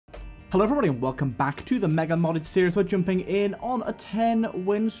Hello everybody and welcome back to the Mega Modded series. We're jumping in on a 10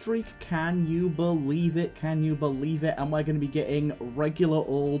 win streak. Can you believe it? Can you believe it? And we're going to be getting regular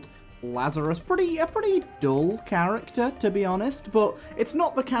old Lazarus. A pretty dull character, to be honest. But it's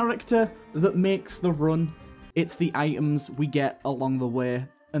not the character that makes the run. It's the items we get along the way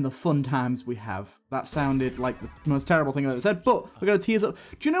and the fun times we have. That sounded like the most terrible thing I've ever said, but we're going to tease up.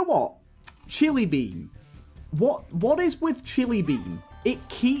 Do you know what? Chili Bean. What is with Chili Bean?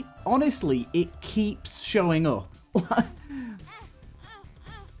 Honestly, it keeps showing up.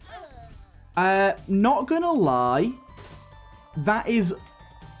 Not gonna lie, that is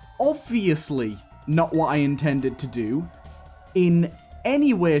obviously not what I intended to do in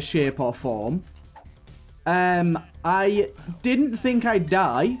any way, shape, or form. I didn't think I'd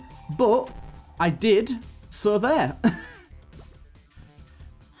die, but I did, so there.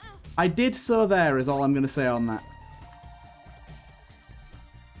 I did, so there is all I'm gonna say on that.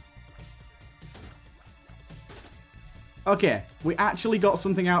 Okay, we actually got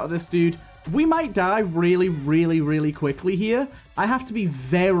something out of this dude. We might die really quickly here. I have to be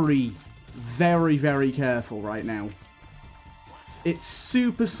very careful right now. It's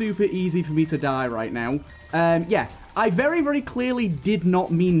super easy for me to die right now. Yeah, I very clearly did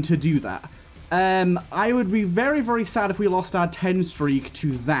not mean to do that. I would be very sad if we lost our 10 streak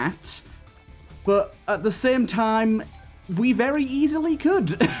to that. But at the same time, we very easily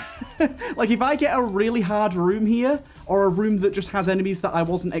could. Like, if I get a really hard room here, or a room that just has enemies that I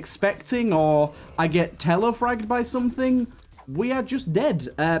wasn't expecting, or I get telefragged by something, we are just dead.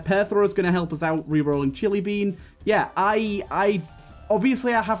 Perthro's going to help us out re-rolling Chili Bean. Yeah,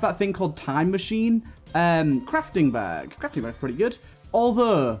 obviously I have that thing called Time Machine. Crafting Bag. Crafting Bag's pretty good.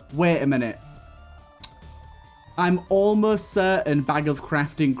 Although, wait a minute. I'm almost certain Bag of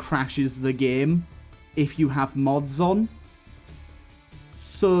Crafting crashes the game if you have mods on.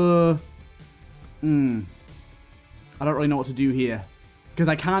 So, I don't really know what to do here. Because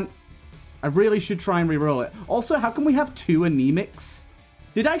I really should try and reroll it. Also, how can we have 2 anemics?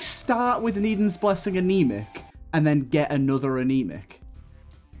 Did I start with an Eden's Blessing anemic and then get another anemic?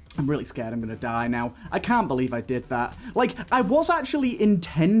 I'm really scared I'm going to die now. I can't believe I did that. Like, I was actually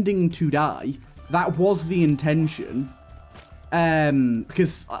intending to die. That was the intention.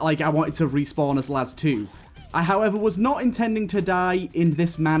 Because, like, I wanted to respawn as Laz 2. I, however, was not intending to die in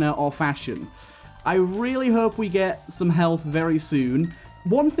this manner or fashion. I really hope we get some health very soon.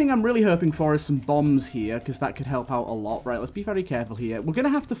 One thing I'm really hoping for is some bombs here, because that could help out a lot. Right, let's be very careful here. We're going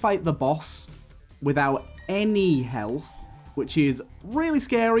to have to fight the boss without any health, which is really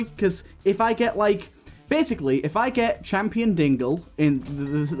scary, because if I get, like... Basically, if I get Champion Dingle in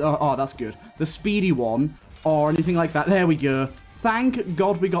oh, that's good. The speedy one, or anything like that. There we go. Thank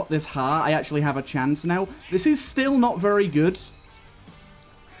God we got this heart. I actually have a chance now. This is still not very good.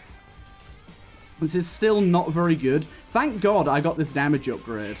 This is still not very good. Thank God I got this damage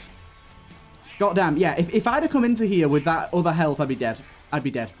upgrade. Goddamn, yeah, if I'd have come into here with that other health, I'd be dead. I'd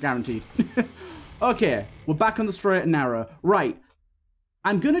be dead, guaranteed. Okay, we're back on the straight and narrow. Right,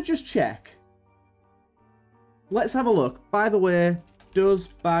 I'm gonna just check. Let's have a look. By the way, does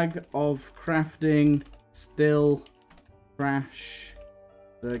Bag of Crafting still crash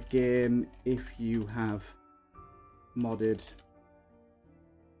the game if you have modded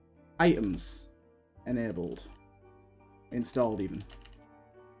items enabled? Installed even.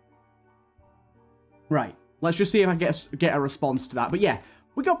 Right. Let's just see if I get a response to that. But yeah,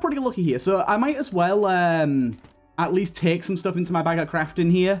 we got pretty lucky here. So I might as well at least take some stuff into my Bag of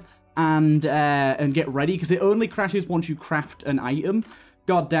Crafting here and get ready, because it only crashes once you craft an item.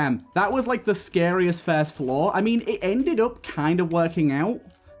 God damn, that was like the scariest first floor. I mean, it ended up kind of working out.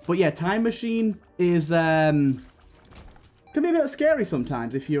 But yeah, Time Machine is can be a bit scary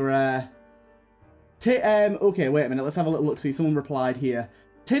sometimes if you're okay, wait a minute, let's have a little look. See, someone replied here.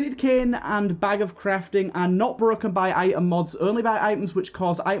 Tinted Cane and Bag of Crafting are not broken by item mods, only by items which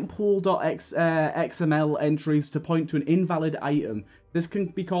cause itempool.xml entries to point to an invalid item. This can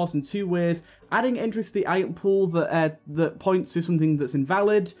be caused in 2 ways: adding entries to the item pool that point to something that's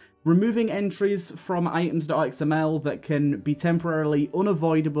invalid, removing entries from items.xml that can be temporarily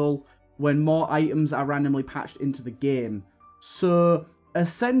unavoidable when more items are randomly patched into the game. So,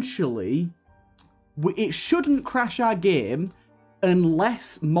 essentially, it shouldn't crash our game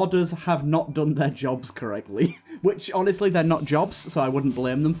unless modders have not done their jobs correctly. Which, honestly, they're not jobs, so I wouldn't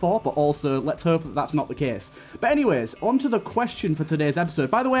blame them for, but also, let's hope that that's not the case. But anyways, on to the question for today's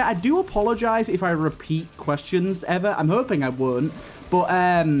episode. By the way, I do apologise if I repeat questions ever. I'm hoping I won't, but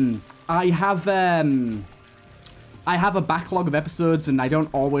I have a backlog of episodes, and I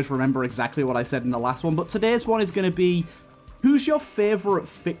don't always remember exactly what I said in the last one, but today's one is going to be Who's your favorite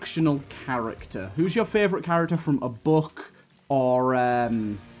fictional character? Who's your favorite character from a book or,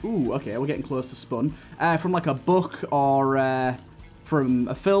 ooh, okay, we're getting close to Spun. From like a book or, from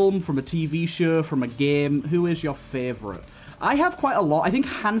a film, from a TV show, from a game? Who is your favorite? I have quite a lot. I think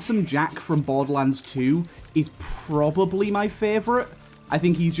Handsome Jack from Borderlands 2 is probably my favorite. I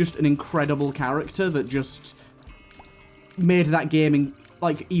think he's just an incredible character that just made that game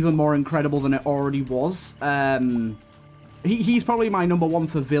like even more incredible than it already was. He's probably my #1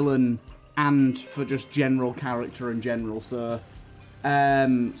 for villain and for just general character in general. So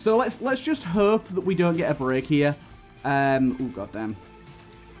let's just hope that we don't get a break here. Oh goddamn.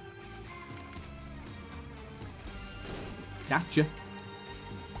 Gotcha.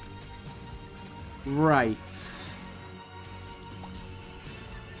 Right.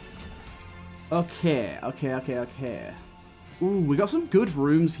 Okay. Ooh, we got some good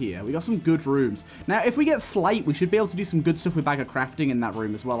rooms here. We got some good rooms. Now, if we get Flight, we should be able to do some good stuff with Bag of Crafting in that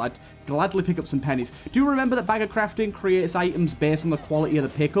room as well. I'd gladly pick up some pennies. Do remember that Bag of Crafting creates items based on the quality of the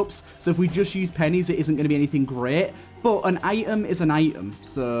pickups. So if we just use pennies, it isn't going to be anything great. But an item is an item,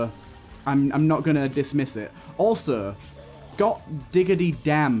 so I'm not going to dismiss it. Also, god diggity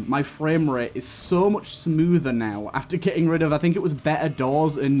damn, my frame rate is so much smoother now after getting rid of, I think it was Better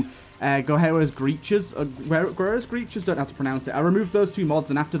Doors and Gohera's Greachers. Gohera's Greachers, don't have to pronounce it. I removed those 2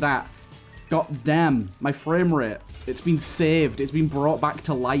 mods, and after that, god damn, my frame rate, it's been saved. It's been brought back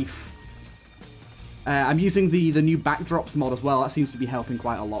to life. I'm using the new backdrops mod as well. That seems to be helping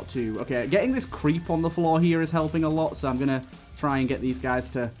quite a lot too. Okay, getting this creep on the floor here is helping a lot, so I'm going to try and get these guys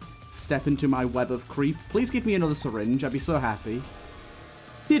to step into my web of creep. Please give me another syringe. I'd be so happy.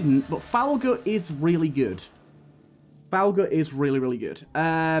 Didn't, but Foul Gut is really good. Foul Gut is really, really good.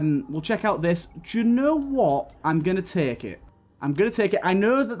 We'll check out this. Do you know what? I'm going to take it. I'm going to take it. I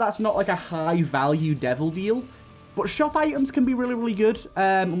know that that's not like a high-value devil deal, but shop items can be really, really good.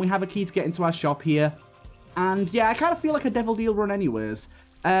 And we have a key to get into our shop here. And yeah, I kind of feel like a devil deal run anyways.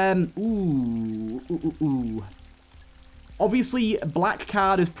 Ooh. Obviously, black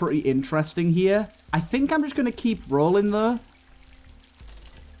card is pretty interesting here. I think I'm just going to keep rolling, though.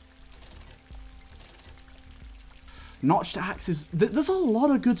 Notched axes. There's a lot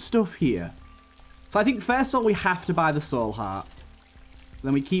of good stuff here. So I think, first of all, we have to buy the soul heart.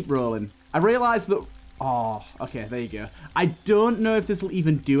 Then we keep rolling. I realize that... Oh, okay, there you go. I don't know if this will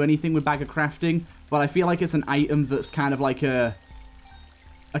even do anything with Bag of Crafting, but I feel like it's an item that's kind of like a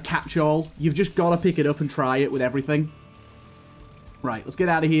catch-all. You've just got to pick it up and try it with everything. Right, let's get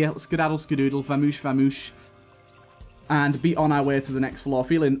out of here. Let's skedaddle, skadoodle, famoosh. And be on our way to the next floor.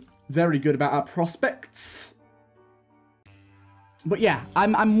 Feeling very good about our prospects. But yeah,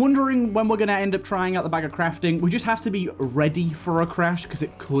 I'm wondering when we're going to end up trying out the Bag of Crafting. We just have to be ready for a crash, because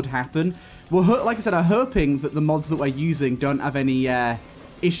it could happen. We're, like I said, I'm hoping that the mods that we're using don't have any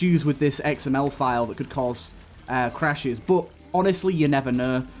issues with this XML file that could cause crashes. But honestly, you never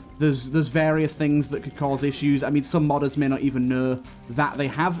know. There's various things that could cause issues. I mean, some modders may not even know that they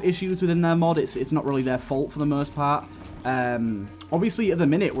have issues within their mod. It's not really their fault for the most part. Obviously, at the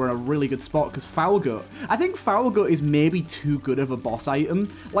minute, we're in a really good spot because Foul Gut. I think Foul Gut is maybe too good of a boss item.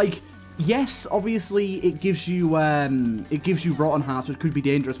 Like, yes, obviously, it gives you Rotten Hearts, which could be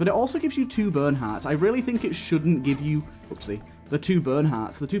dangerous, but it also gives you 2 Burn Hearts. I really think it shouldn't give you... Oopsie. The 2 Burn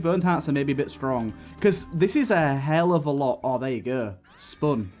Hearts. The 2 Burn Hearts are maybe a bit strong because this is a hell of a lot. Oh, there you go.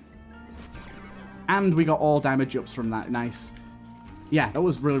 Spun. And we got all damage ups from that. Nice. Yeah, that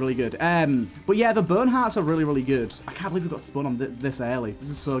was really, really good. But yeah, the Burn Hearts are really, really good. I can't believe we got spun on this early. This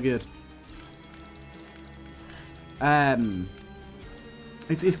is so good.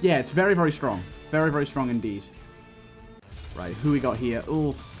 It's very, very strong. Very, very strong indeed. Right, who we got here?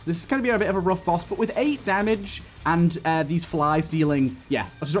 Oh, this is going to be a bit of a rough boss, but with 8 damage and these flies dealing... Yeah, I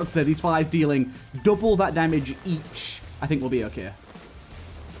was just about to say, these flies dealing double that damage each, I think we'll be okay.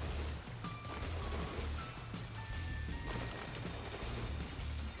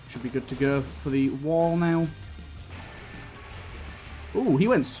 Should be good to go for the wall now. Ooh, he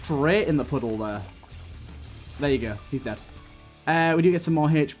went straight in the puddle there. There you go. He's dead. We do get some more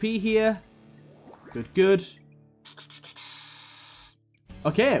HP here. Good, good.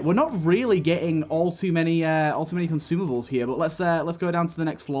 Okay, we're not really getting all too many consumables here, but let's go down to the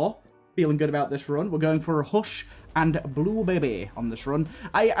next floor. Feeling good about this run. We're going for a Hush and Blue Baby on this run.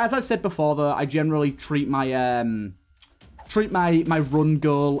 As I said before, though, I generally treat my my run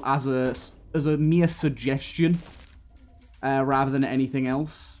goal as a mere suggestion rather than anything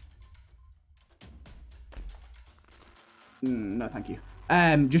else. No, thank you.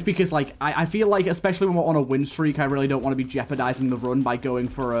 Just because, like, I feel like, especially when we're on a win streak, I really don't want to be jeopardizing the run by going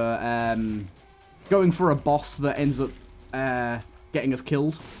for a boss that ends up getting us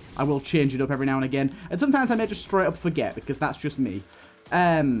killed. I will change it up every now and again. And sometimes I may just straight up forget, because that's just me.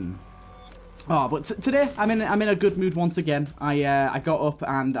 But today I'm in a good mood once again. I got up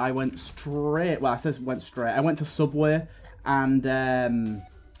and I went straight. Well, I said went straight. I went to Subway, and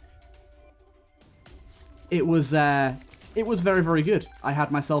it was very, very good. I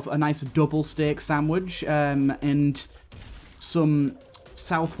had myself a nice double steak sandwich and some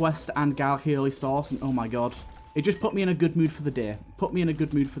Southwest and garlic aioli sauce, and oh my god, it just put me in a good mood for the day.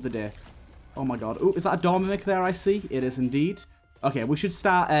 Oh my god. Oh, is that a Dormammic there I see? It is indeed. Okay, we should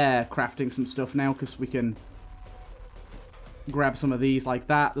start crafting some stuff now, because we can grab some of these like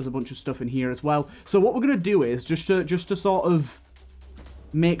that. There's a bunch of stuff in here as well. So what we're going to do is, just to sort of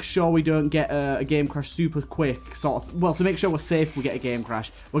make sure we don't get a game crash super quick, to make sure we're safe if we get a game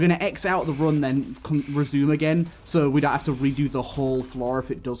crash, we're going to X out the run, then resume again, so we don't have to redo the whole floor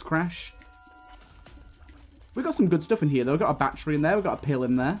if it does crash. We've got some good stuff in here, though. We've got a battery in there, we've got a pill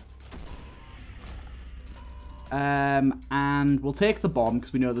in there. And we'll take the bomb,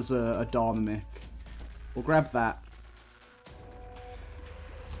 because we know there's a Dormammic. We'll grab that.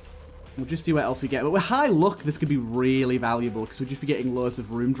 We'll just see what else we get. But with high luck, this could be really valuable, because we'll just be getting loads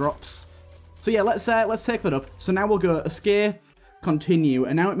of room drops. So yeah, let's take that up. So now we'll go escape, continue,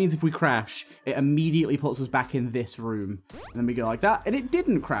 and now it means if we crash, it immediately puts us back in this room. And then we go like that, and it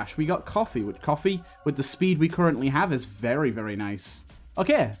didn't crash. We got coffee. Which coffee, with the speed we currently have, is very, very nice.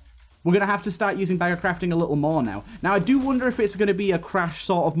 Okay. We're going to have to start using Bag of Crafting a little more now. Now, I do wonder if it's going to be a crash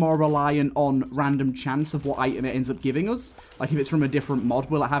sort of more reliant on random chance of what item it ends up giving us. Like, if it's from a different mod,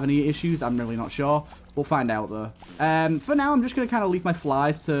 will it have any issues? I'm really not sure. We'll find out, though. For now, I'm just going to kind of leave my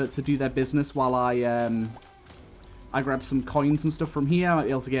flies to do their business while I grab some coins and stuff from here. I might be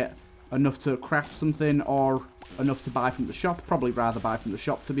able to get enough to craft something or enough to buy from the shop. Probably rather buy from the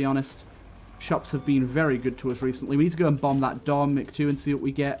shop, to be honest. Shops have been very good to us recently. We need to go and bomb that Dormammic too and see what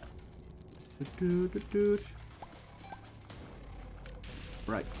we get.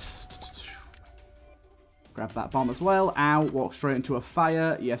 Right. Grab that bomb as well. Ow. Walk straight into a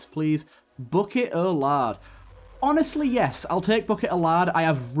fire. Yes, please. Bucket o' lard. Honestly, yes. I'll take bucket o' lard. I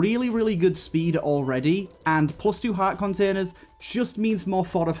have really, really good speed already. And +2 heart containers just means more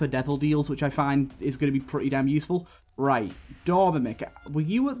fodder for devil deals, which I find is going to be pretty damn useful. Right. Dormammic. Were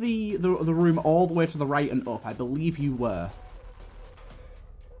you at the room all the way to the right and up? I believe you were.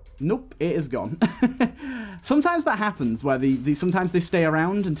 Nope, it is gone. Sometimes that happens, where sometimes they stay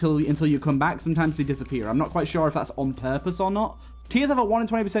around until you come back. Sometimes they disappear. I'm not quite sure if that's on purpose or not. Tiers have a 1 in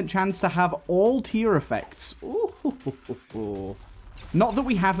 20% chance to have all tier effects. Ooh. Not that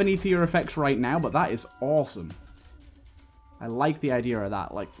we have any tier effects right now, but that is awesome. I like the idea of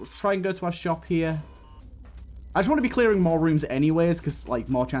that. Like, let's try and go to our shop here. I just want to be clearing more rooms anyways, because, like,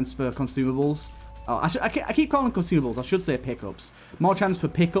 more chance for consumables. Oh, I keep calling them consumables. I should say pickups. More chance for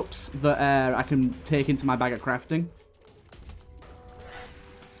pickups that I can take into my Bag of Crafting.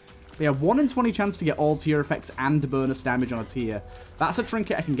 But yeah, 1 in 20 chance to get all tier effects and bonus damage on a tier. That's a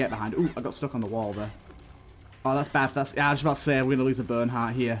trinket I can get behind. Ooh, I got stuck on the wall there. Oh, that's bad. Yeah, I was about to say we're going to lose a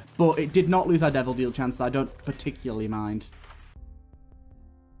Bernhardt here. But it did not lose our Devil Deal chance, so I don't particularly mind.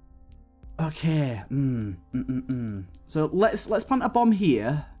 Okay. So let's plant a bomb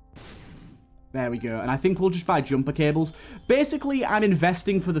here. There we go. And I think we'll just buy jumper cables. Basically, I'm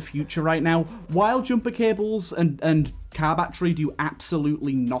investing for the future right now. While jumper cables and car battery do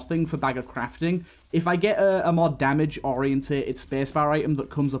absolutely nothing for Bag of Crafting, if I get a more damage-orientated spacebar item that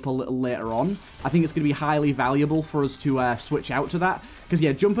comes up a little later on, I think it's going to be highly valuable for us to switch out to that. Because,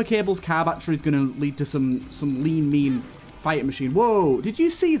 yeah, jumper cables, car battery is going to lead to some lean, mean fighting machine. Whoa, did you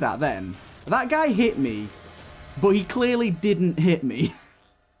see that then? That guy hit me, but he clearly didn't hit me.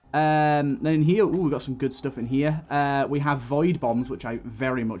 Then in here, ooh, we've got some good stuff in here. We have Void Bombs, which I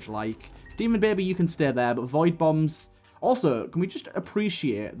very much like. Demon Baby, you can stay there, but Void Bombs... Also, can we just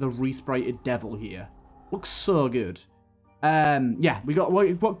appreciate the resprited devil here? Looks so good. Yeah, we got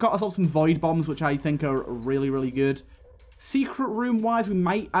ourselves some Void Bombs, which I think are really, really good. Secret room-wise, we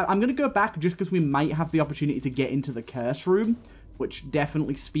might... I'm going to go back just because we might have the opportunity to get into the Curse room, which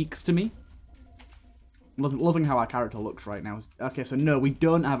definitely speaks to me. Loving how our character looks right now. Okay, so no, we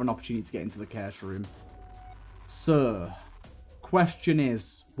don't have an opportunity to get into the Curse room. So, question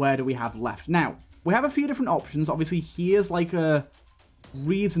is, where do we have left? Now, we have a few different options. Obviously, here's like a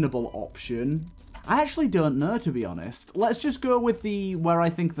reasonable option. I actually don't know, to be honest. Let's just go with where I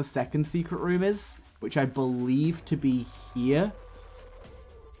think the second secret room is, which I believe to be here.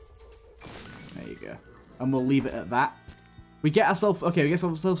 There you go. And we'll leave it at that. We get ourselves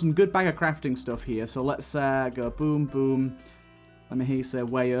some good Bag of Crafting stuff here. So let's go boom, boom. Let me hear you say,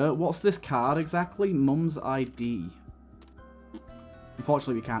 Wayo. What's this card exactly? Mum's ID.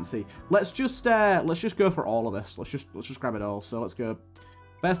 Unfortunately, we can't see. Let's just go for all of this. Let's just grab it all. So let's go.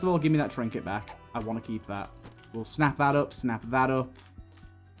 First of all, give me that trinket back. I want to keep that. We'll snap that up, snap that up,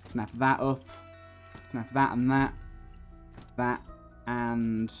 snap that up, snap that and that, that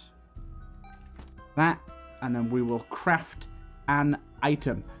and that, and then we will craft an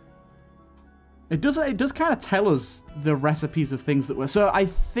item. It does kind of tell us the recipes of things that we're... So I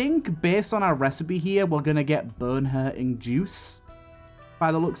think based on our recipe here, we're going to get bone-hurting juice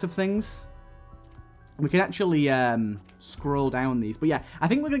by the looks of things. We can actually scroll down these. But yeah, I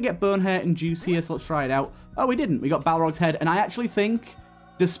think we're going to get bone-hurting juice here, so let's try it out. Oh, we didn't. We got Balrog's head. And I actually think,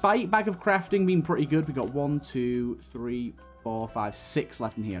 despite Bag of Crafting being pretty good, we got 1, 2, 3, 4, 5, 6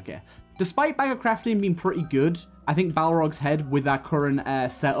 left in here. Okay. Despite Bag of Crafting being pretty good, I think Balrog's head with our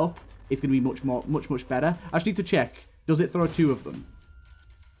current setup is going to be much better. I just need to check. Does it throw 2 of them?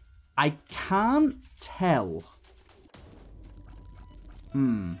 I can't tell.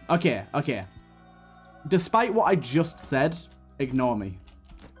 Okay, okay. Despite what I just said, ignore me.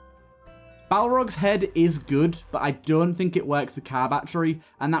 Balrog's head is good, but I don't think it works with car battery,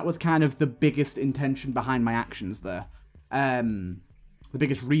 and that was kind of the biggest intention behind my actions there. The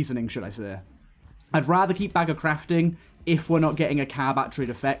biggest reasoning, should I say. I'd rather keep Bag of Crafting if we're not getting a car battery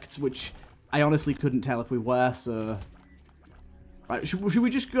effect, which I honestly couldn't tell if we were, so... Right, should we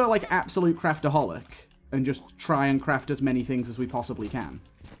just go like absolute craftaholic and just try and craft as many things as we possibly can?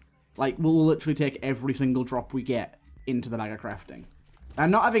 Like, we'll literally take every single drop we get into the Bag of Crafting.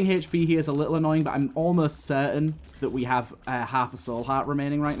 And not having HP here is a little annoying, but I'm almost certain that we have half a soul heart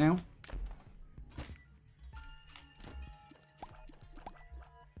remaining right now.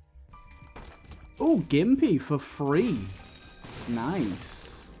 Oh, Gimpy for free.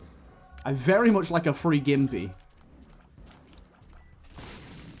 Nice. I very much like a free Gimpy.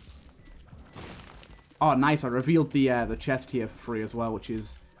 Oh, nice. I revealed the chest here for free as well, which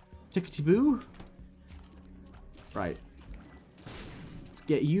is tickety-boo. Right. Let's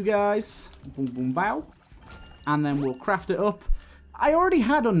get you guys. Boom, boom, bow. And then we'll craft it up. I already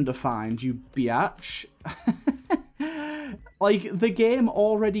had Undefined, you biatch. Like, the game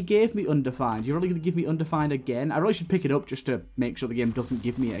already gave me Undefined. You're really going to give me Undefined again? I really should pick it up just to make sure the game doesn't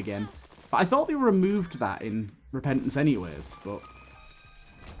give me it again. But I thought they removed that in Repentance anyways, but...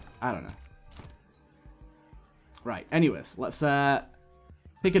 I don't know. Right, anyways, let's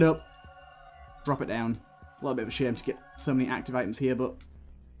pick it up, drop it down. A little bit of a shame to get so many active items here, but...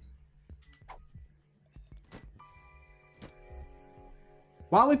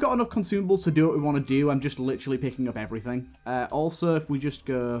 While we've got enough consumables to do what we want to do, I'm just literally picking up everything. Also, if we just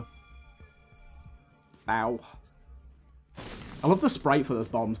go... Bow. I love the sprite for those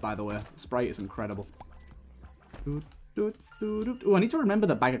bombs, by the way. The sprite is incredible. Oh, I need to remember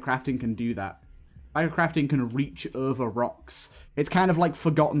that Bag of Crafting can do that. Bag of Crafting can reach over rocks. It's kind of like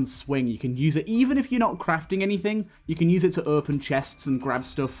Forgotten Swing. You can use it, even if you're not crafting anything, you can use it to open chests and grab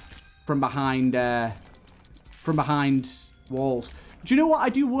stuff from behind walls. Do you know what I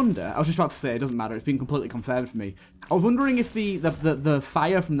do wonder? I was just about to say, it doesn't matter. It's been completely confirmed for me. I was wondering if the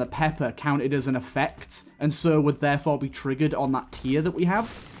fire from the pepper counted as an effect, and so would therefore be triggered on that tier that we have.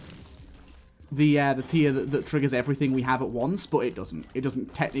 The tier that triggers everything we have at once, but it doesn't. It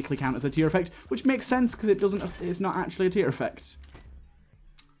doesn't technically count as a tier effect, which makes sense because it's not actually a tier effect.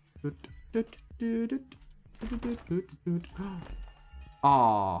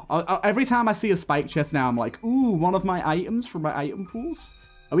 Oh, every time I see a spike chest now, I'm like, ooh, one of my items from my item pools?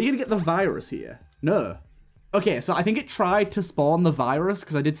 Are we going to get the virus here? No. Okay, so I think it tried to spawn the virus,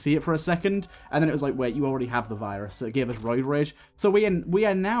 because I did see it for a second, and then it was like, wait, you already have the virus, so it gave us Roid Rage. So we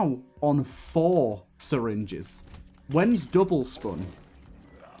are now on 4 syringes. When's double spun?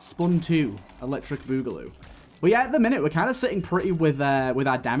 Spun 2, Electric Boogaloo. But yeah, at the minute, we're kind of sitting pretty with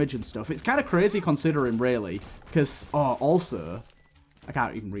our damage and stuff. It's kind of crazy considering, really, because, also... I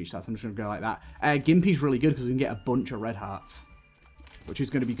can't even reach that, so I'm just going to go like that. Gimpy's really good because we can get a bunch of red hearts, which is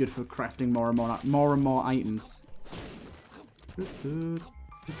going to be good for crafting more and more items.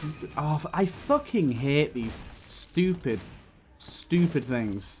 Oh, I fucking hate these stupid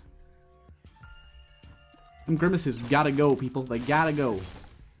things. Them grimaces gotta go, people. They gotta go.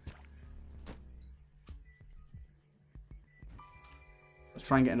 Let's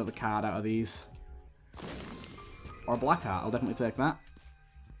try and get another card out of these. Or a black heart. I'll definitely take that.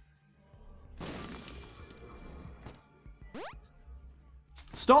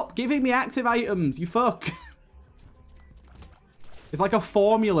 Stop giving me active items, you fuck. It's like a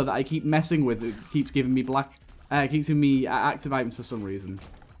formula that I keep messing with. It keeps giving me keeps giving me active items for some reason.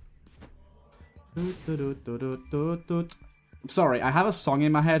 Sorry, I have a song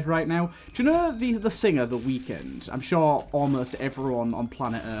in my head right now. Do you know the singer, The Weeknd? I'm sure almost everyone on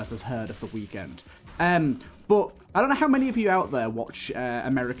planet Earth has heard of The Weeknd. But I don't know how many of you out there watch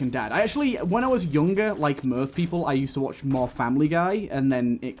American Dad. I actually, when I was younger, like most people, I used to watch more Family Guy, and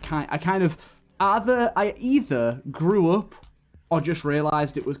then I either grew up or just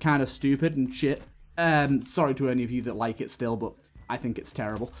realized it was kind of stupid and shit. Sorry to any of you that like it still, but I think it's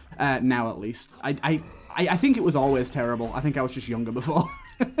terrible. Now at least. I think it was always terrible. I think I was just younger before.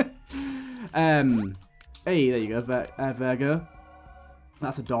 Hey, there you go, Virgo.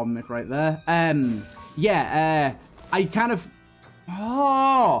 That's a Dominic right there. Yeah, I kind of...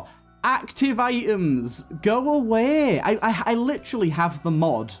 Oh! Active items! Go away! I literally have the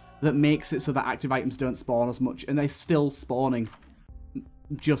mod that makes it so that active items don't spawn as much, and they're still spawning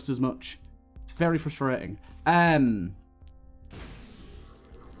just as much. It's very frustrating. Some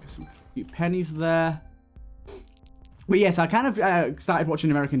few pennies there. But yes, I kind of started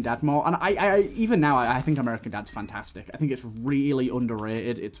watching American Dad more, and I even now I think American Dad's fantastic. I think it's really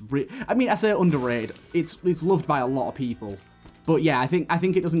underrated. I mean, I say underrated. It's loved by a lot of people, but yeah, I think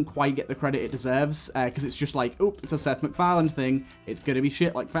it doesn't quite get the credit it deserves because it's just like, oh, it's a Seth MacFarlane thing. It's gonna be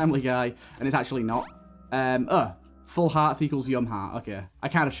shit like Family Guy, and it's actually not. Full hearts equals yum heart. Okay, I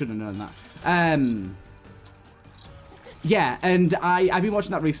kind of should have known that. Yeah, and I've been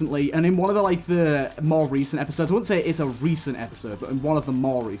watching that recently, and in one of the more recent episodes, I wouldn't say it's a recent episode, but in one of the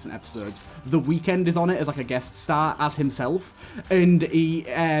more recent episodes, The Weeknd is on it as like a guest star as himself, and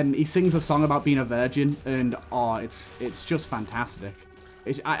he sings a song about being a virgin, and oh, it's just fantastic.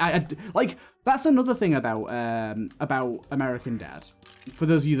 Like, that's another thing about American Dad. For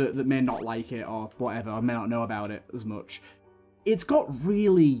those of you that may not like it or whatever, or may not know about it as much, it's got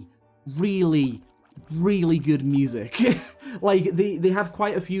really, really, really good music. Like, they have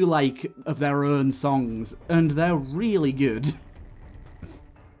quite a few, like, of their own songs, and they're really good.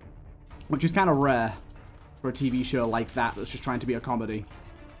 Which is kind of rare for a TV show like that that's just trying to be a comedy.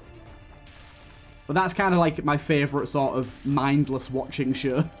 But that's kind of like my favourite sort of mindless watching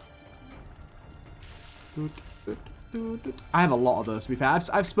show. I have a lot of those, to be fair.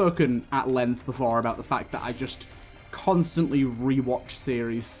 I've spoken at length before about the fact that I just constantly rewatch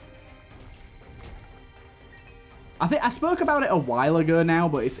series. I think I spoke about it a while ago now,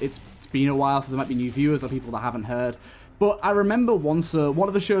 but it's been a while, so there might be new viewers or people that haven't heard. But I remember once, one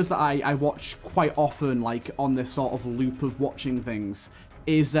of the shows that I watch quite often, like on this sort of loop of watching things,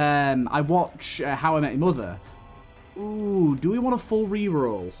 is I watch How I Met Your Mother. Ooh, do we want a full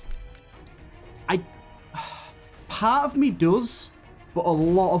reroll? Part of me does, but a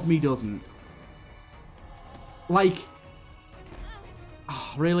lot of me doesn't. Like,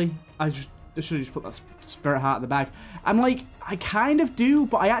 oh, really? I should have just put that Spirit Heart in the bag. I'm like, I kind of do,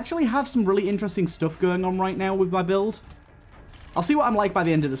 but I actually have some really interesting stuff going on right now with my build. I'll see what I'm like by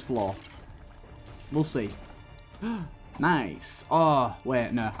the end of this floor. We'll see. Nice. Oh,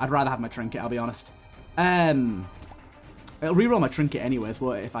 wait, no. I'd rather have my trinket, I'll be honest. It'll reroll my trinket anyways,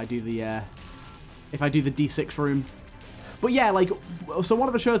 what if I do the D6 room. But yeah, like, so one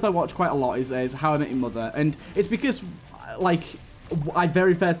of the shows I watch quite a lot is How I Met Your Mother, and it's because, like, I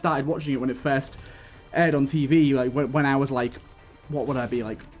very first started watching it when it first aired on TV, like, when I was, like, what would I be,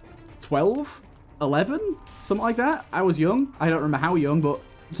 like, 12? 11? Something like that? I was young. I don't remember how young, but,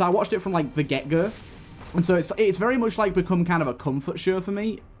 so I watched it from, like, the get-go. And so it's very much, like, become kind of a comfort show for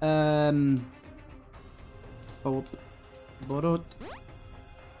me. Oh,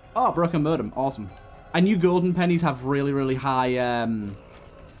 Broken Modem. Awesome. I knew golden pennies have really, really high,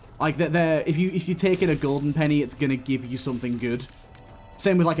 like, if you take in a golden penny, it's gonna give you something good.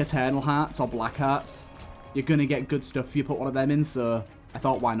 Same with, like, Eternal Hearts or Black Hearts. You're gonna get good stuff if you put one of them in, so I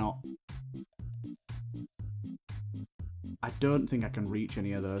thought, why not? I don't think I can reach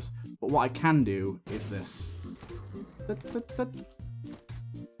any of those, but what I can do is this.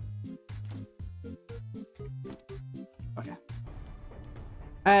 Okay.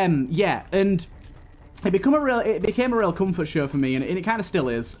 Yeah, and it became a real comfort show for me, and it kind of still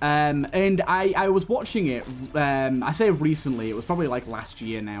is. And I was watching it, I say recently, it was probably like last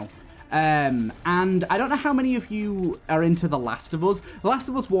year now. And I don't know how many of you are into The Last of Us. The Last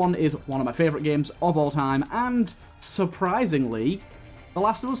of Us 1 is one of my favourite games of all time, and surprisingly, The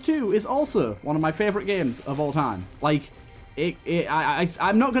Last of Us 2 is also one of my favourite games of all time. Like,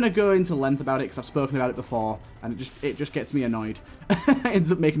 I'm not going to go into length about it because I've spoken about it before, and it just gets me annoyed. It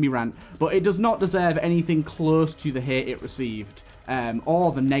ends up making me rant. But it does not deserve anything close to the hate it received,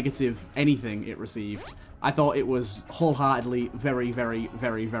 or the negative anything it received. I thought it was wholeheartedly very, very,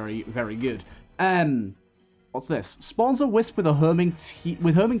 very, very, very good. What's this? Spawns a wisp with homing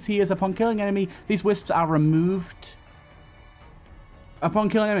tears. Upon killing an enemy, these wisps are removed. Upon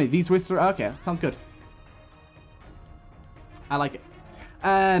killing an enemy, these wisps are... Okay, sounds good. I like it.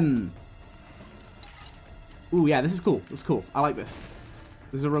 Ooh, yeah, this is cool. This is cool. I like this.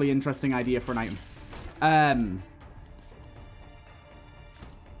 This is a really interesting idea for an item.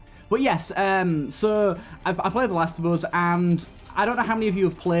 But yes, so I played The Last of Us, and I don't know how many of you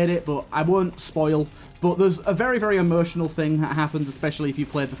have played it, but I won't spoil. But there's a very, very emotional thing that happens, especially if you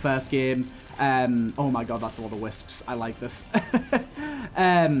played the first game. Oh my god, that's a lot of wisps. I like this.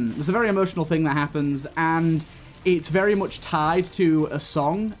 There's a very emotional thing that happens, and it's very much tied to a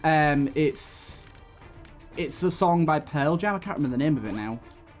song. It's a song by Pearl Jam. I can't remember the name of it now.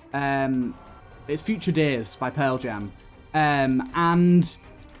 It's Future Days by Pearl Jam. And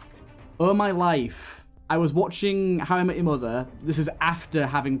all my life, I was watching How I Met Your Mother. This is after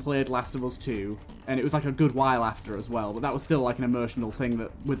having played Last of Us 2. And it was like a good while after as well. But that was still like an emotional thing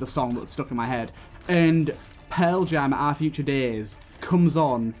that with the song that stuck in my head. And Pearl Jam, Our Future Days, comes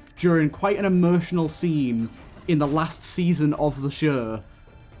on during quite an emotional scene in the last season of the show.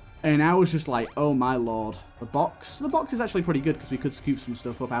 And I was just like, oh my lord. The box is actually pretty good because we could scoop some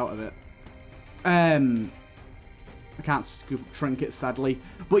stuff up out of it. I can't scoop trinkets, sadly.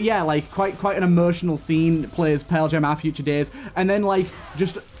 But yeah, like, quite an emotional scene. Plays Pearl Jam, Our Future Days. And then, like,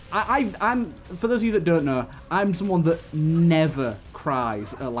 just... I'm for those of you that don't know, I'm someone that never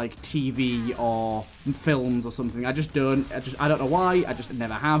cries at, like, TV or films or something. I just don't. I don't know why. I just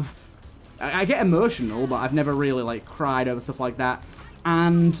never have. I get emotional, but I've never really, like, cried over stuff like that.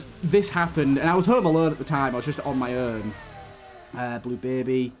 And this happened, and I was home alone at the time. I was just on my own. Blue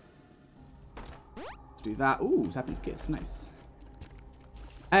baby. Let's do that. Ooh, Zappy's Kiss. Nice.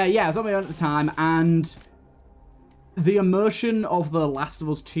 Yeah, I was on my own at the time, and the emotion of the Last of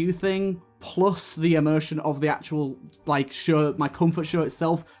Us 2 thing, plus the emotion of the actual, like, show, my comfort show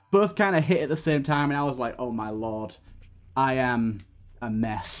itself, both kind of hit at the same time, and I was like, oh my lord, I am a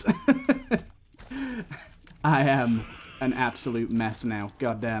mess. I am an absolute mess now.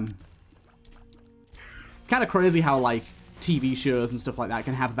 Goddamn. It's kind of crazy how, like, TV shows and stuff like that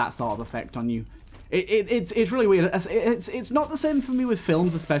can have that sort of effect on you. It's really weird. It's not the same for me with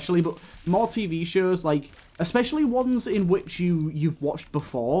films, especially, but more TV shows, like, especially ones in which you've watched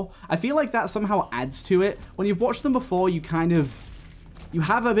before. I feel like that somehow adds to it. When you've watched them before, you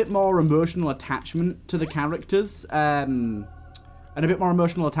have a bit more emotional attachment to the characters, and a bit more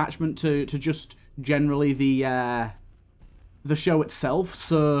emotional attachment to just generally the show itself.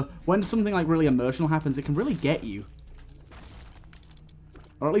 So when something like really emotional happens, it can really get you,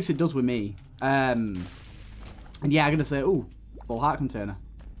 or at least it does with me. And yeah, I'm gonna say, ooh, full heart container.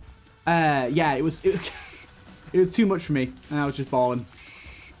 Yeah, it was it was too much for me, and I was just bawling.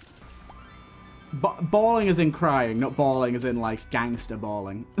 Bawling as in crying, not bawling as in like gangster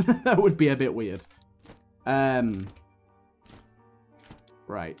bawling. That would be a bit weird.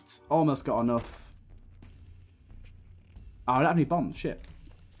 Right, almost got enough. Oh, I don't have any bombs. Shit.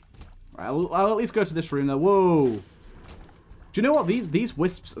 Right, I'll at least go to this room though. Whoa. Do you know what? These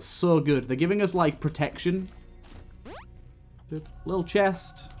wisps are so good. They're giving us, like, protection. Little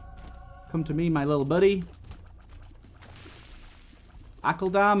chest. Come to me, my little buddy.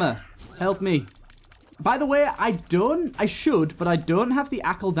 Akeldama, help me. By the way, I should, but I don't have the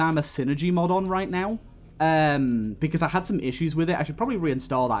Akeldama Synergy mod on right now. Because I had some issues with it. I should probably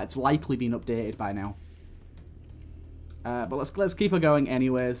reinstall that. It's likely been updated by now. But let's keep her going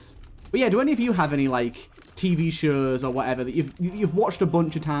anyways. But yeah, do any of you have any, like, TV shows or whatever that you've watched a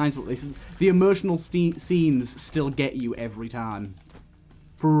bunch of times, but the emotional scenes still get you every time?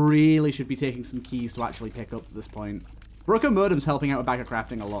 Really should be taking some keys to actually pick up at this point. Broken Modem's helping out with Bag of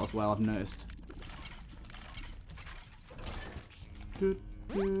Crafting a lot as well, I've noticed. Ooh,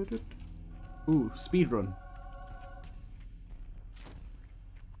 speedrun.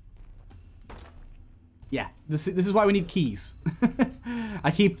 Yeah, this is why we need keys.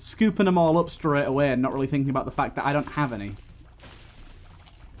 I keep scooping them all up straight away and not really thinking about the fact that I don't have any.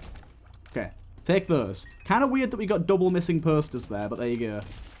 Okay, take those. Kind of weird that we got double missing posters there, but there you go.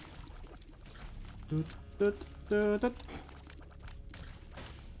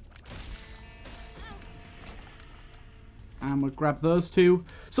 And we'll grab those two.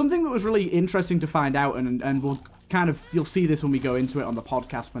 Something that was really interesting to find out, and we'll kind of, you'll see this when we go into it on the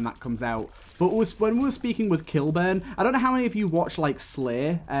podcast when that comes out. But when we were speaking with Kilburn, I don't know how many of you watch, like,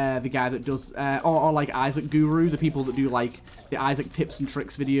 Slay, the guy that does, or like Isaac Guru, the people that do, like, the Isaac tips and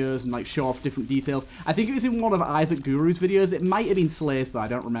tricks videos and, like, show off different details. I think it was in one of Isaac Guru's videos. It might have been Slay's, though, I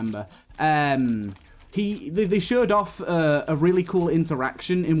don't remember. They showed off a really cool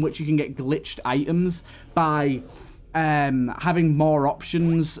interaction in which you can get glitched items by having more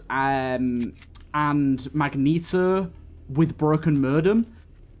options, and Magneto with Broken Murdum.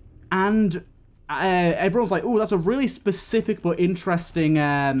 And everyone's like, oh, that's a really specific but interesting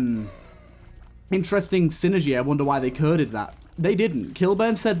synergy. I wonder why they coded that. They didn't.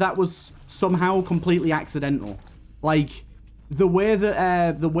 Kilburn said that was somehow completely accidental. Like, the way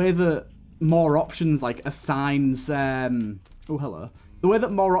that more options, like, assigns... oh, hello. The way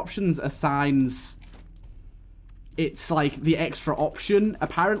that more options assigns... It's, like, the extra option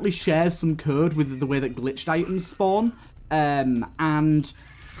apparently shares some code with the way that glitched items spawn. And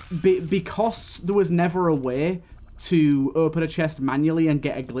because there was never a way to open a chest manually and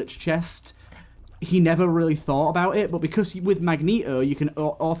get a glitch chest... He never really thought about it, but because with Magneto, you can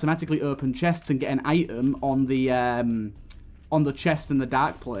automatically open chests and get an item on the chest in the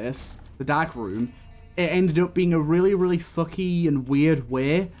dark place, the dark room, it ended up being a really, really fucky and weird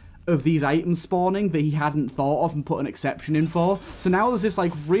way of these items spawning that he hadn't thought of and put an exception in for. So now there's this,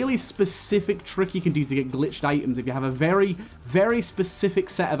 like, really specific trick you can do to get glitched items if you have a very, very specific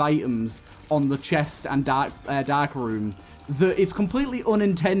set of items on the chest and dark room. It's completely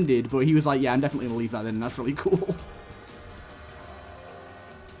unintended, but he was like, yeah, I'm definitely going to leave that in. That's really cool.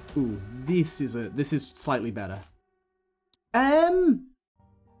 Ooh, this is slightly better. Can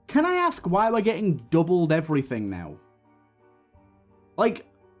I ask why we're getting doubled everything now? Like,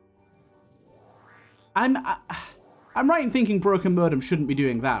 I'm right in thinking Broken Murdum shouldn't be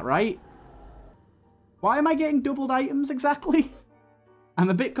doing that, right? Why am I getting doubled items exactly? I'm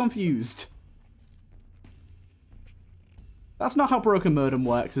a bit confused. That's not how Broken Murdum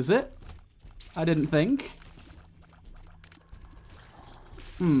works, is it? I didn't think.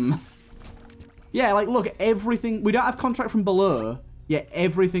 Yeah, like, look, everything... We don't have contract from below, yet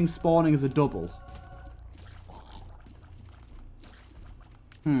everything's spawning as a double.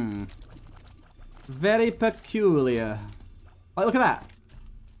 Very peculiar. Like, look at that.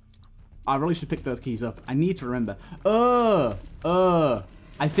 I really should pick those keys up. I need to remember. I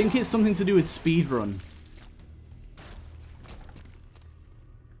think it's something to do with speedrun.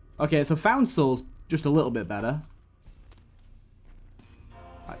 Okay, so Found Soul's just a little bit better.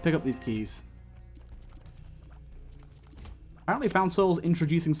 Alright, pick up these keys. Apparently Found Soul's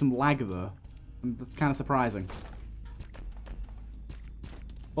introducing some lag, though. And that's kind of surprising.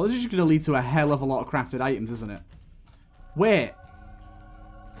 Well, this is just going to lead to a hell of a lot of crafted items, isn't it? Wait.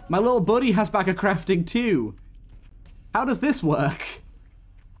 My little buddy has back a crafting too. How does this work?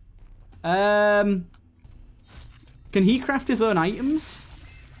 Can he craft his own items?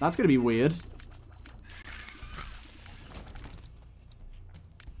 That's going to be weird.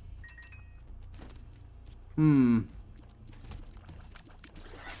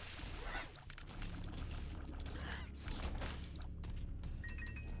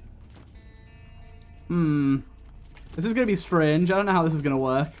 This is going to be strange. I don't know how this is going to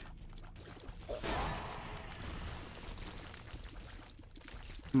work.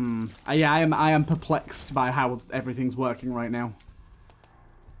 Yeah, I am perplexed by how everything's working right now.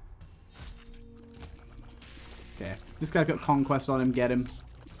 Okay, this guy's got Conquest on him, get him.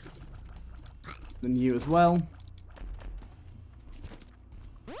 Then you as well.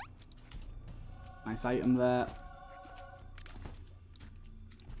 Nice item there.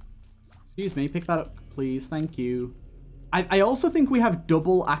 Excuse me, pick that up, please. Thank you. I also think we have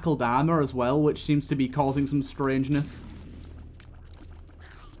double Akeldama as well, which seems to be causing some strangeness.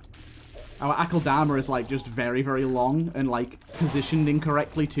 Our Akeldama is, like, just very, very long and, like, positioned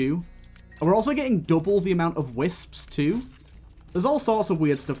incorrectly, too. And we're also getting double the amount of wisps, too. There's all sorts of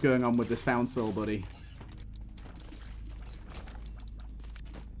weird stuff going on with this Found Soul, buddy.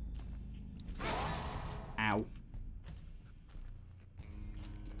 Ow.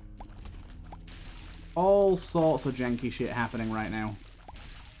 All sorts of janky shit happening right now.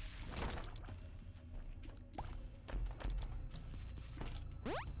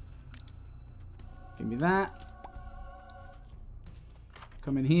 Give me that.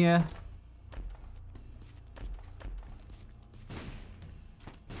 Come in here.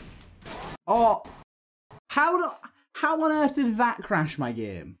 Oh, how on earth did that crash my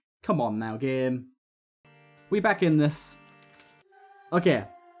game? Come on now, game. We back in this. Okay,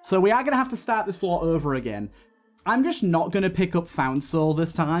 so we are going to have to start this floor over again. I'm just not going to pick up Found Soul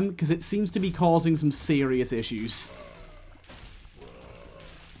this time, because it seems to be causing some serious issues.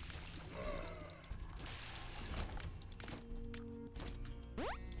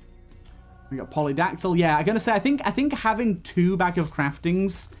 We got Polydactyl. Yeah, I'm going to say, I think having 2 back of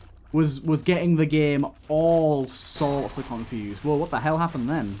craftings was getting the game all sorts of confused. Whoa, what the hell happened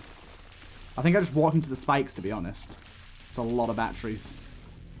then? I think I just walked into the spikes, to be honest. It's a lot of batteries.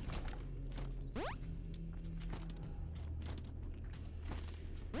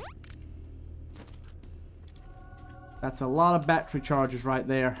 That's a lot of battery charges right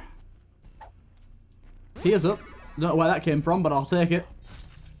there. Tears up. Don't know where that came from, but I'll take it.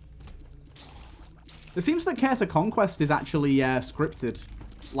 It seems that Curse of Conquest is actually scripted.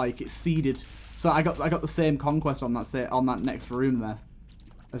 Like, it's seeded. So I got the same conquest on that next room there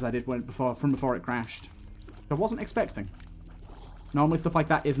as I did from before it crashed. I wasn't expecting. Normally stuff like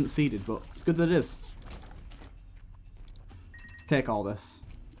that isn't seeded, but it's good that it is. Take all this.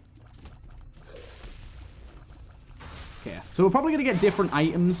 Okay, so we're probably going to get different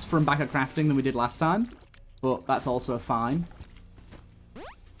items from Bag of Crafting than we did last time, but that's also fine.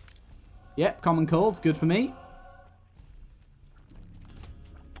 Yep, common cold's good for me.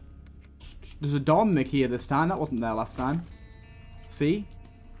 There's a Dormic here this time. That wasn't there last time. See?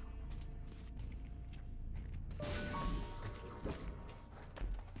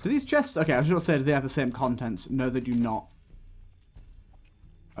 Do these chests... Okay, I was just going to say, do they have the same contents? No, they do not.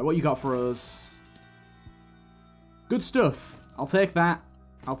 Right, what you got for us? Good stuff. I'll take that.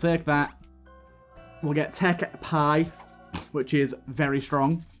 I'll take that. We'll get Tech Pie, which is very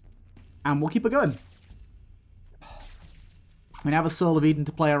strong. And we'll keep it going. We have a Soul of Eden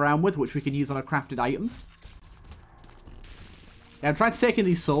to play around with, which we can use on a crafted item. Yeah, I'm trying to take in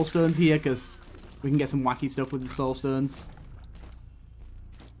these Soul Stones here, because we can get some wacky stuff with the Soul Stones.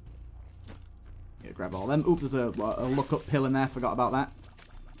 Yeah, grab all them. Oop, there's a look-up pill in there. Forgot about that.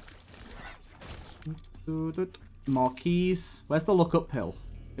 More keys. Where's the look-up pill?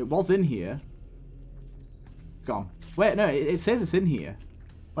 It was in here. Gone. Wait, no, it says it's in here.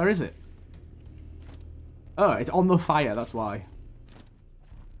 Where is it? Oh, it's on the fire, that's why.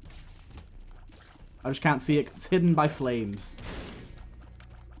 I just can't see it. It's hidden by flames.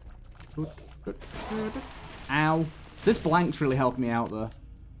 Ow. This blank's really helped me out, though.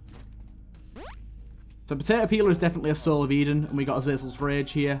 So Potato Peeler is definitely a Soul of Eden, and we got Azazel's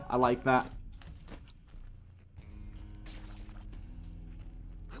Rage here. I like that.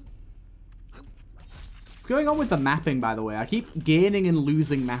 What's going on with the mapping, by the way? I keep gaining and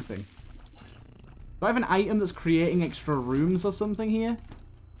losing mapping. Do I have an item that's creating extra rooms or something here?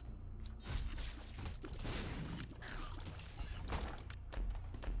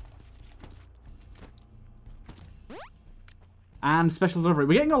 And special delivery.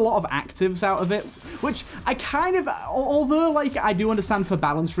 We're getting a lot of actives out of it, which I kind of... Although, like, I do understand for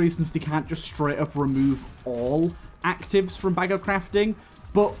balance reasons they can't just straight up remove all actives from Bag of Crafting,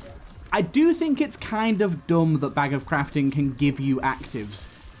 but I do think it's kind of dumb that Bag of Crafting can give you actives,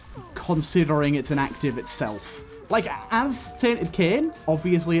 considering it's an active itself. Like, as Tainted Cane,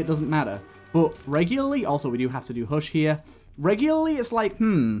 obviously it doesn't matter. But regularly, also we do have to do Hush here. Regularly, it's like,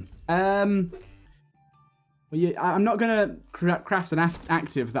 well, yeah, I'm not going to craft an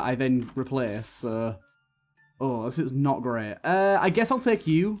active that I then replace, so... Oh, this is not great. I guess I'll take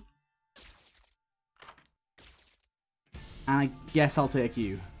you. And I guess I'll take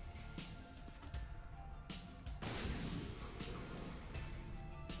you.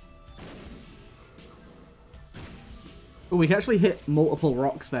 Oh, we can actually hit multiple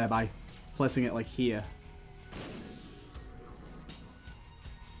rocks there by placing it, like, here.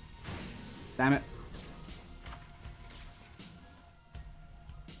 Damn it.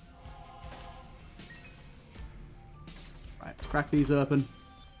 Right, crack these open.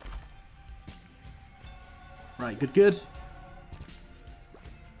 Right, good, good.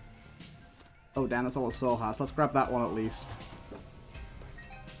 Oh, damn, that's all a soul has. Let's grab that one at least.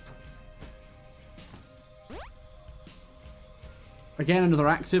 Again, another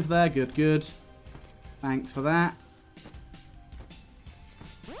active there. Good, good. Thanks for that.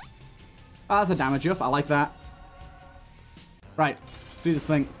 Ah, that's a damage up. I like that. Right. Do this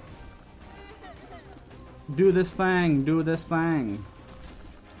thing. Do this thing. Do this thing.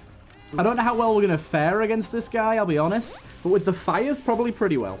 I don't know how well we're going to fare against this guy, I'll be honest. But with the fires, probably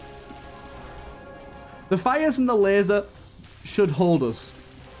pretty well. The fires and the laser should hold us.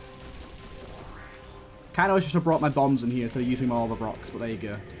 Kind of wish I should have brought my bombs in here instead of using all the rocks, but there you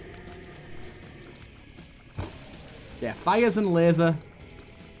go. Yeah, fires and laser.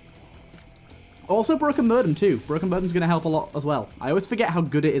 Also Broken Burden too. Broken Burden's going to help a lot as well. I always forget how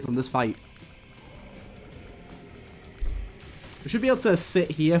good it is on this fight. We should be able to sit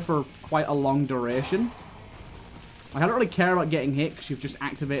here for quite a long duration. Like, I don't really care about getting hit because you've just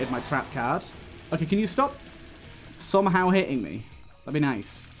activated my trap card. Okay, can you stop somehow hitting me? That'd be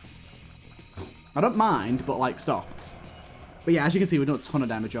nice. I don't mind, but, like, stop. But yeah, as you can see, we've done a ton of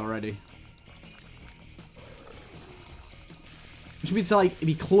damage already. We should be, like,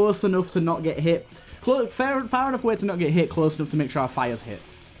 be close enough to not get hit. Far enough way to not get hit, close enough to make sure our fire's hit.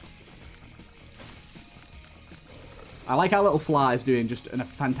 I like our little fly's doing just a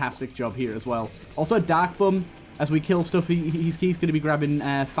fantastic job here as well. Also, Dark Bum As we kill stuff, he's going to be grabbing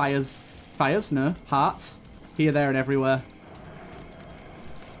fires. Fires? No. Hearts. Here, there, and everywhere.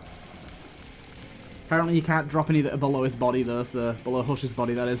 Apparently you can't drop any that are below his body, though, so below Hush's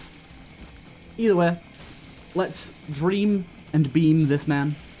body, that is. Either way, let's dream and beam this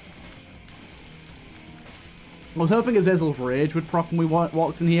man. I was hoping Azazel's Rage would proc when we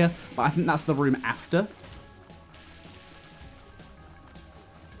walked in here, but I think that's the room after.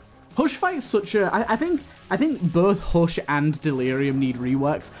 Hush Fight's such a... I think both Hush and Delirium need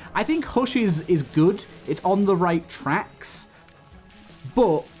reworks. I think Hush is good. It's on the right tracks.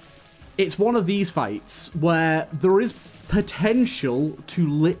 But it's one of these fights where there is potential to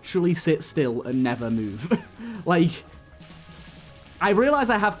literally sit still and never move. Like, I realize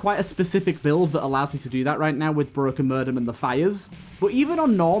I have quite a specific build that allows me to do that right now with Broken Murder and the fires. But even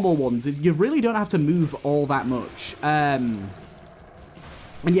on normal ones, you really don't have to move all that much. And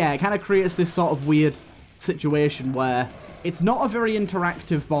yeah, it kind of creates this sort of weird situation where it's not a very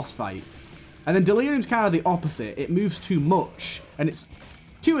interactive boss fight. And then Delirium's kind of the opposite. It moves too much, and it's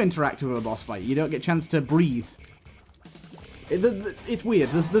too interactive of a boss fight. You don't get a chance to breathe. It's weird.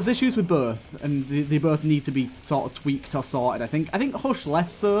 There's issues with both, and they both need to be sort of tweaked or sorted, I think. I think Hush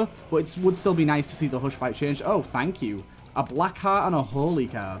less so, but it would still be nice to see the Hush fight change. Oh, thank you. A Black Heart and a Holy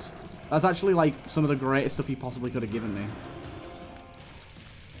card. That's actually, like, some of the greatest stuff he possibly could have given me.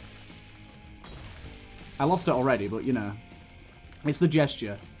 I lost it already, but, you know. It's the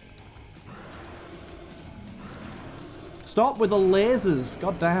gesture. Stop with the lasers.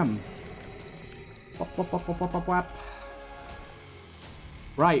 God damn. Wap, wap, wap, wap, wap, wap, wap.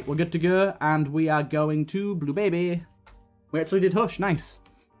 Right, we're good to go, and we are going to Blue Baby. We actually did Hush. Nice.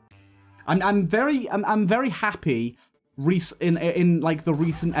 I'm very happy in like the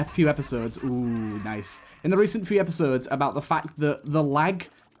recent few episodes. Ooh, nice. In the recent few episodes about the fact that the lag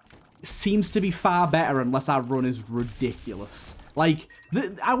seems to be far better unless our run is ridiculous. Like,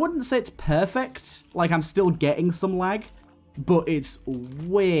 I wouldn't say it's perfect. Like, I'm still getting some lag, but it's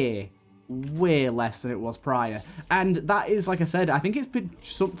way less than it was prior. And that is, like I said, I think it's been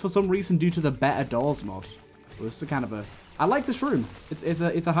for some reason due to the better doors mod. Well, this is kind of a... I like this room. It's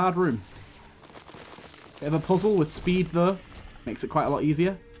a hard room. Bit of a puzzle with speed, though. Makes it quite a lot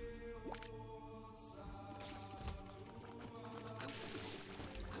easier.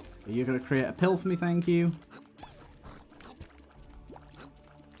 You're going to create a pill for me, thank you.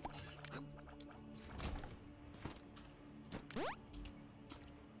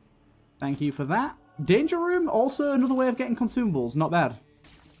 Thank you for that. Danger Room, also another way of getting consumables. Not bad.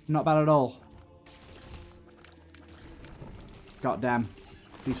 Not bad at all. God damn.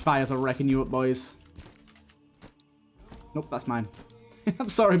 These fires are wrecking you up, boys. Nope, that's mine. I'm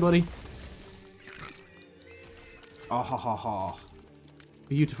sorry, buddy. Oh, ha, ha, ha.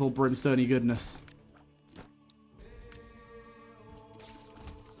 Beautiful brimstone-y goodness.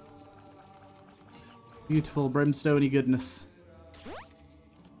 Beautiful brimstone-y goodness.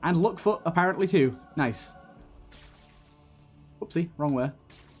 And Luckfoot, apparently, too. Nice. Whoopsie, wrong way.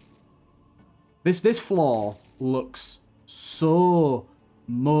 This floor looks so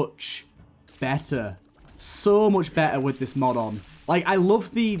much better. So much better with this mod on. Like, I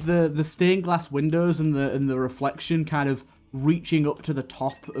love the stained glass windows and the reflection kind of reaching up to the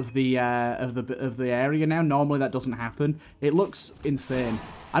top of the area now. Normally that doesn't happen. It looks insane.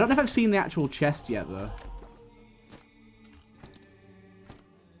 I don't know if I've seen the actual chest yet, though.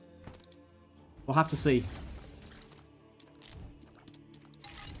 We'll have to see.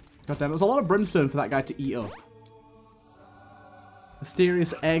 God damn, it was a lot of brimstone for that guy to eat up.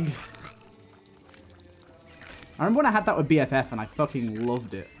 Mysterious egg. I remember when I had that with BFF and I fucking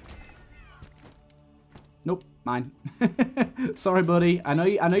loved it. Nope, mine. Sorry, buddy. I know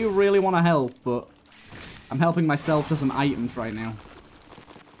you really want to help, but I'm helping myself to some items right now. Is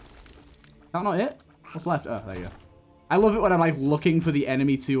that not it? What's left? Oh, there you go. I love it when I'm like looking for the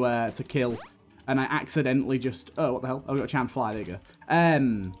enemy to kill. And I accidentally just... Oh, what the hell? Oh, we got a charmed fly. There you go.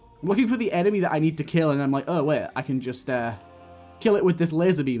 Looking for the enemy that I need to kill, and I'm like, oh, wait. I can just kill it with this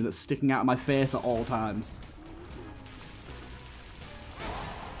laser beam that's sticking out of my face at all times.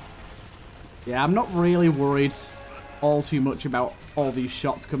 Yeah, I'm not really worried all too much about all these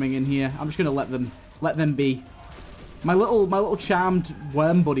shots coming in here. I'm just going to let them be. My little charmed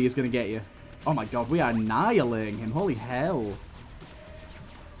worm buddy is going to get you. Oh, my God. We are annihilating him. Holy hell.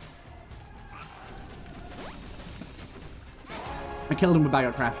 I killed him with Bag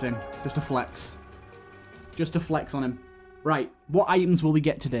of Crafting. Just a flex. Just a flex on him. Right. What items will we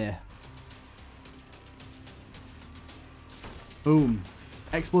get today? Boom.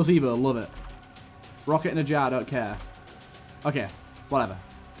 Explosivo. Love it. Rocket in a jar. Don't care. Okay. Whatever.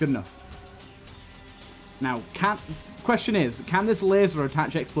 Good enough. Now, question is, can this laser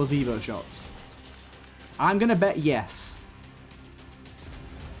attach Explosivo shots? I'm going to bet yes.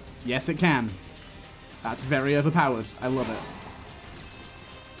 Yes, it can. That's very overpowered. I love it.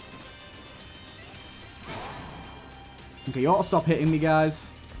 Okay, you ought to stop hitting me,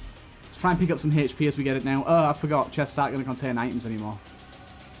 guys. Let's try and pick up some HP as we get it now. Oh, I forgot. Chests aren't going to contain items anymore.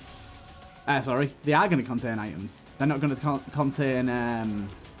 Sorry. They are going to contain items. They're not going to contain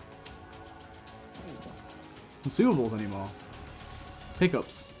consumables anymore.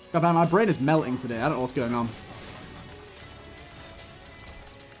 Pickups. God, man, my brain is melting today. I don't know what's going on.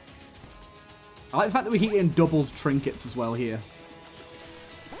 I like the fact that we keep getting doubled trinkets as well here.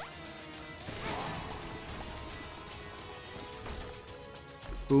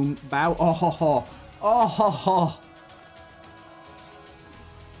 Boom, bow. Oh, ho, ho. Oh, ho, ho.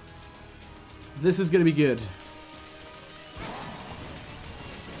 This is going to be good.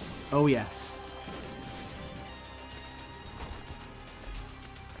 Oh, yes.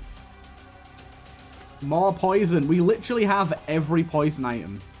 More poison. We literally have every poison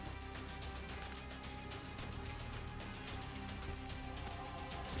item.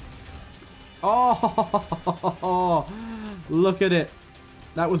 Oh, look at it.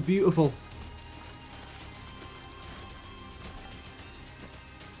 That was beautiful.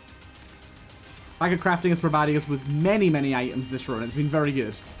 Bag of Crafting is providing us with many, many items this run. It's been very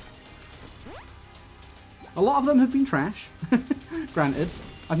good. A lot of them have been trash. Granted,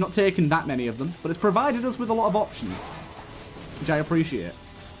 I've not taken that many of them, but it's provided us with a lot of options, which I appreciate.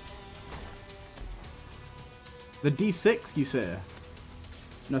 The D6, you say?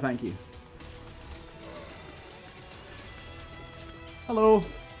 No, thank you. Hello.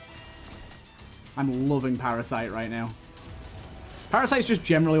 I'm loving Parasite right now. Parasite's just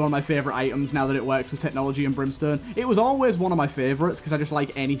generally one of my favourite items now that it works with technology and Brimstone. It was always one of my favourites because I just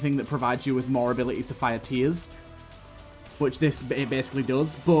like anything that provides you with more abilities to fire tears, which it basically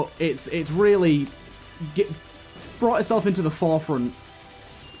does. But it's really brought itself into the forefront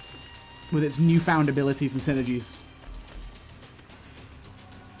with its newfound abilities and synergies.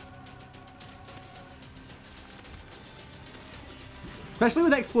 Especially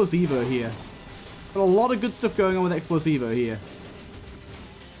with Explosivo here. Got a lot of good stuff going on with Explosivo here.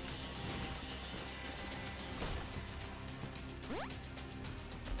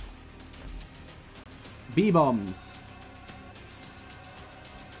 B-bombs.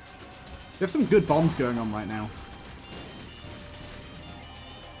 We have some good bombs going on right now.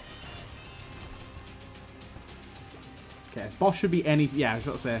 Okay, boss should be any... Yeah, I was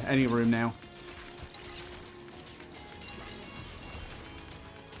about to say, any room now.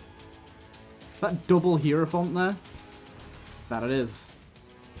 Is that double Hierophant there? That it is.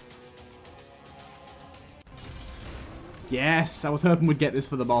 Yes, I was hoping we'd get this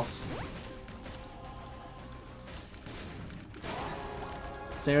for the boss.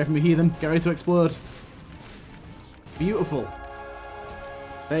 Stay away from me, heathen. Get ready to explode. Beautiful.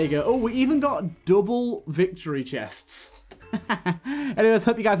 There you go. Oh, we even got double victory chests. Anyways,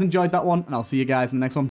 hope you guys enjoyed that one, and I'll see you guys in the next one.